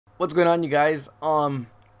What's going on, you guys?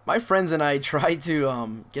 My friends and I tried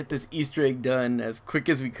to get this Easter egg done as quick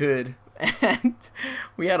as we could, and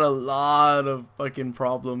we had a lot of fucking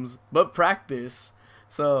problems, but practice.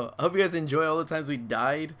 So I hope you guys enjoy all the times we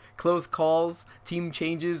died, close calls, team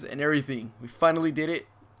changes, and everything. We finally did it,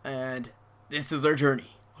 and this is our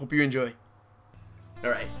journey. Hope you enjoy.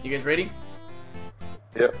 Alright, you guys ready?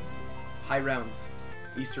 Yep. High rounds,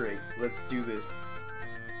 Easter eggs, let's do this.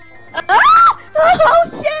 Oh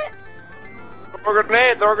shit! Throw a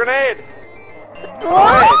grenade! Throw a grenade!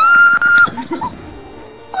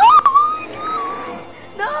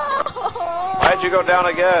 No! Why'd you go down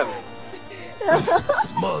again?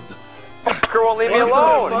 Mud. Fucker won't leave me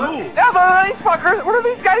alone! Fuck? Yeah, but these fuckers! What are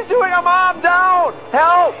these guys doing? I'm down!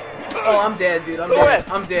 Help! Oh, I'm dead, dude. I'm Do dead. it.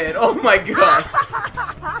 I'm dead. Oh my gosh.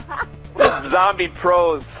 Zombie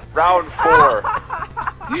pros, round 4.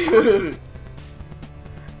 Dude.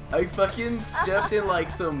 I fucking stepped in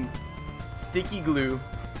like some sticky glue.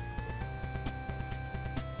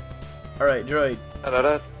 Alright, droid.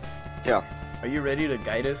 Da-da-da. Yeah. Are you ready to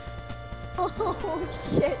guide us? Oh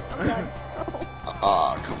shit! I'm done. Come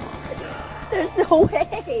on. There's no way.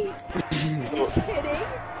 Are you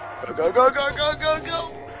kidding?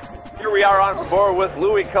 Go! Here we are on board with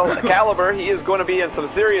Louis Calibre. He is going to be in some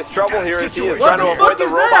serious trouble here as he is What trying to the avoid fuck the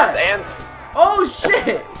is robots that? and Oh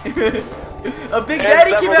shit! A big And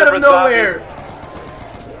daddy came several out of different nowhere!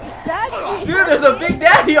 That's Dude, there's a big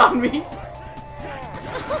daddy on me!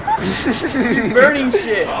 He's burning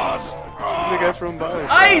shit! the guy from by.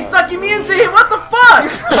 Ah, he's sucking me into him! What the fuck?!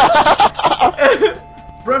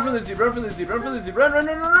 Run from this dude, run from this dude, run from this dude, run!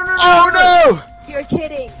 Oh no! You're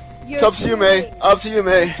kidding. It's up to you, May. Up to you,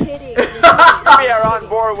 May. You're kidding. We are on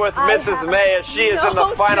board with I Mrs. have May as she is in the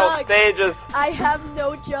no final jug. stages. I have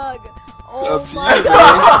no jug. Oh Up to my you,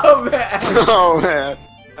 god. Oh man! Oh man.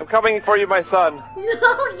 I'm coming for you, my son.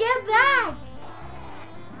 No, get back.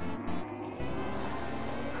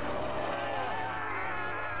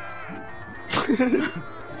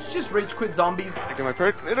 Just rage quit zombies. Look at my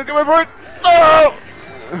perk. Look at my perk. Oh!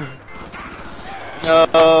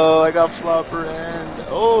 No, I got flopper and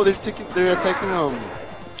they're attacking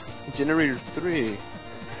generator 3.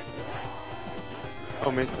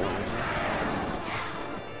 Oh man.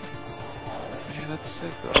 Yeah, that's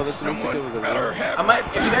sick. Oh, that's Someone better have I might,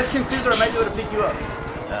 if you guys can scissor, I might be able to pick you up.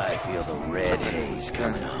 I feel the red haze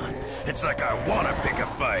coming on. It's like I want to pick a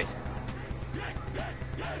fight.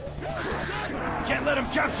 Can't let him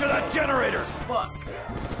capture that generator! Fuck.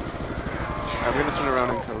 I'm gonna turn around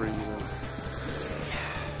and cover you though.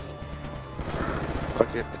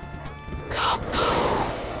 Fuck it.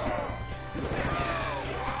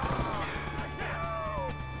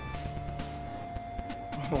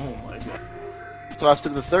 Oh my god. So after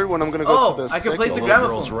the third one, I'm gonna go to the I can second. place The the little gramophone.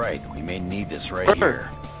 girl's right. We may need this right Where? here.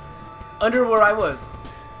 Under where I was.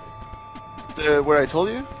 Where I told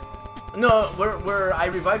you? No, where I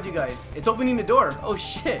revived you guys. It's opening the door. Oh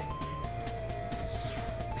shit.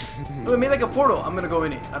 Oh, it made like a portal. I'm gonna go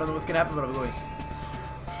in it. I don't know what's gonna happen, but I'm going.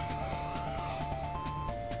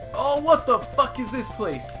 Oh, what the fuck is this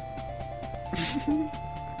place?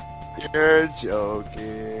 You're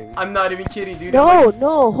joking. I'm not even kidding, dude.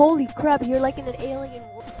 No, holy crap, you're like in an alien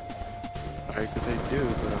world. Alright, cause I do,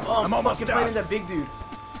 but Oh, I'm I'm almost fucking out. fighting that big dude.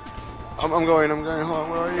 I'm going, hold on,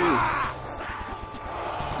 where are you?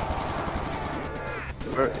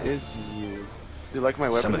 Where is you? Do you like my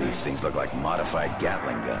weapon? Some of these things look like modified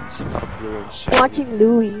Gatling guns. Blue and shit. Watching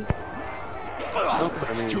Louis.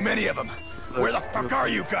 I mean- Too many of them. Where the fuck are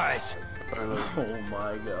you guys? Oh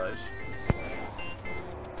my gosh.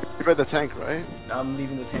 You're by the tank, right? I'm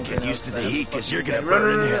leaving the tank. Get right now used to because the I have heat, 'cause you're gonna fucking-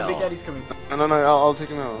 burn in Run, hell. Big Daddy's coming. No, I'll take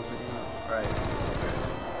him out, Alright.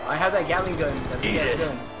 I have that Gatling gun. That big Eat ass it.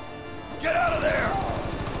 gun. Get out of there!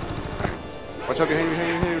 Watch out,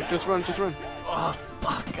 hey, just run. Oh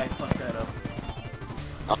fuck, I fucked that up.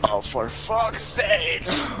 Oh, for fuck's sake!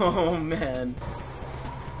 Oh man.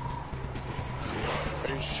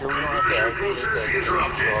 Are you sure we don't have to activate that for all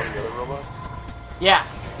the other robots? Yeah,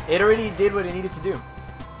 it already did what it needed to do.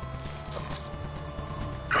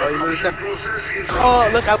 Oh,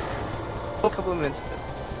 look, a couple of minutes.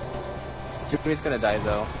 Jimmy's gonna die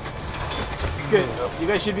though. Good. You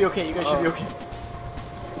guys should be okay. You guys should be okay.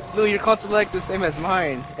 Lou, your console lag's the same as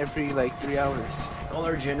mine every like 3 hours. All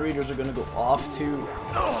our generators are gonna go off too.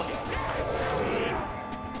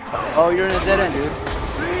 Oh, you're in a dead end, dude.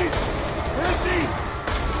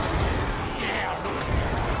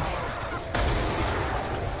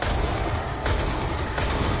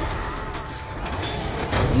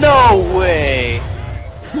 No way!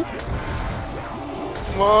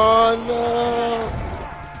 Come on, no!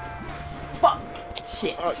 Fuck!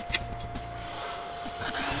 Shit. Fuck.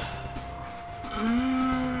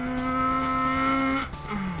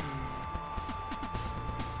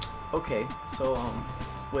 Okay, so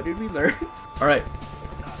what did we learn? All right.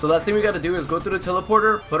 So last thing we gotta do is go through the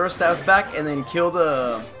teleporter, put our staffs back, and then kill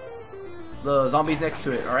the zombies next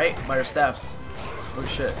to it. All right, by our staffs. Oh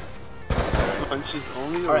shit. Punches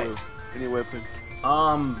only, or All right. any weapon?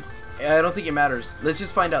 I don't think it matters. Let's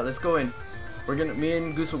just find out. Let's go in. Me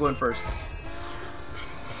and Goose will go in first.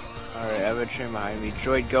 Alright, I have a train behind me.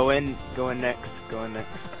 Droid, go in next.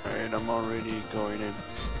 Alright, I'm already going in.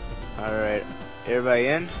 Alright, everybody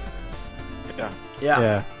in? Yeah.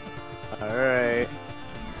 Yeah. Alright.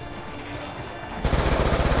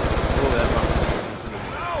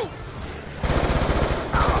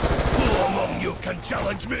 Who among you can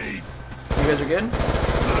challenge me? You guys are good?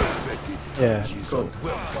 Yeah. Cool.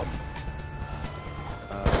 Welcome.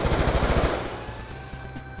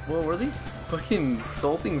 Well, where are these fucking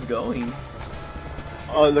soul things going?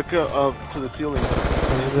 Oh, look up to the ceiling.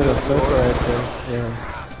 There's a little circle right there. Yeah.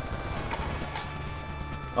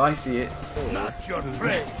 Oh, I see it. Not your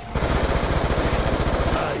friend.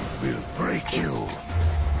 I will break you.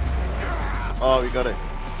 Oh, we got it.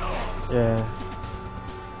 Yeah.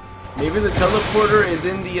 Maybe the teleporter is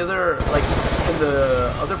in the other, like, in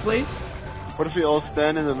the other place? What if we all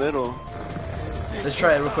stand in the middle? Let's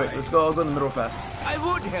try it real quick. Let's go. I'll go in the middle fast. I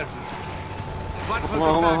would help you. But for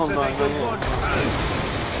Hold the on, fact that I hold don't on. want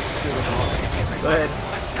Go ahead.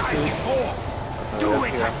 Do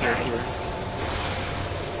it again.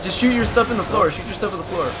 Just shoot your stuff in the floor. Shoot your stuff on the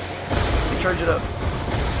floor. And charge it up.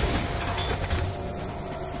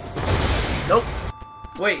 Nope.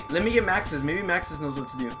 Wait, let me get Max's. Maybe Max's knows what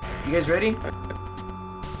to do. You guys ready?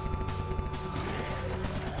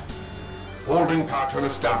 Holding pattern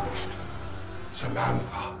established.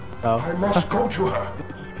 Samantha, Oh. I must go to her.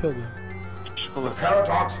 Killed him. The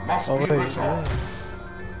paradox must Oh, be wait, resolved.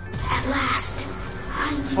 At last,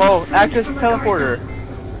 I'm to Whoa, be free access from the teleporter.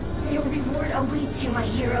 garden. Your reward awaits you, my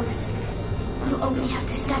heroes. You only have to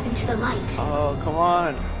step into the light. Oh, come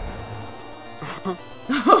on.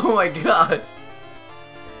 Oh my god.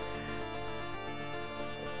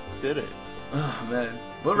 Did it. Oh man.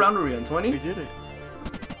 What round are we on? 20? We did it.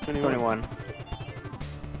 21.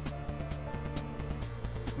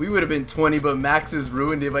 We would have been 20, but Max's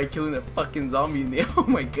ruined it by killing that fucking zombie in the. Oh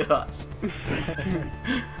my gosh.